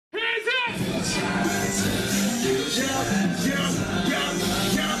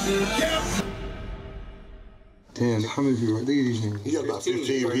Damn, how many people? Look at these niggas. You got about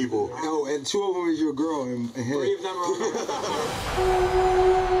 15 people. No, and 2 of them is your girl and him. 3 of them are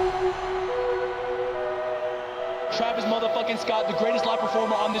Travis motherfucking Scott, the greatest live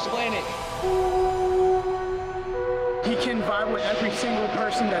performer on this planet. He can vibe with every single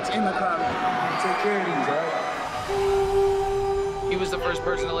person that's in the crowd. Take care of these, right? He was the first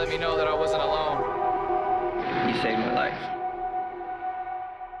person to let me know that I wasn't alone. He saved my life.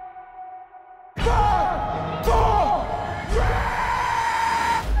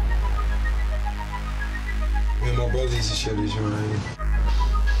 Man, my brother used to share this joint.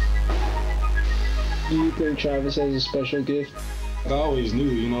 Do you think Travis has a special gift? I always knew,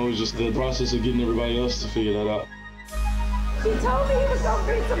 you know, it was just the process of getting everybody else to figure that out. He told me he was gonna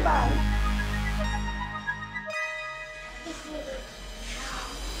beat somebody.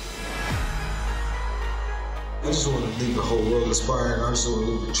 I just want to leave the whole world inspired. I just want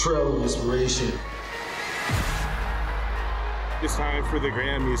to leave a trail of inspiration. It's time for the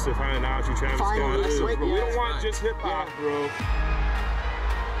Grammys to find out who Travis Scott is. But we don't want just hip-hop, bro.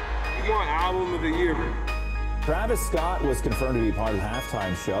 We want album of the year. Travis Scott was confirmed to be part of the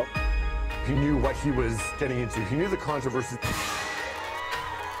halftime show. He knew what he was getting into. He knew the controversy.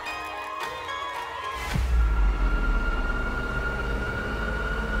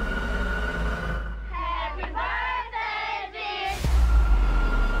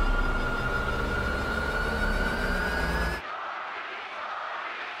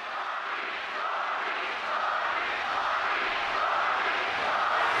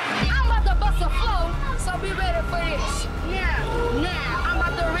 I'm about to bust a flow, so be ready for this. Now, I'm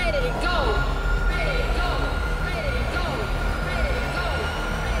about to ready to go.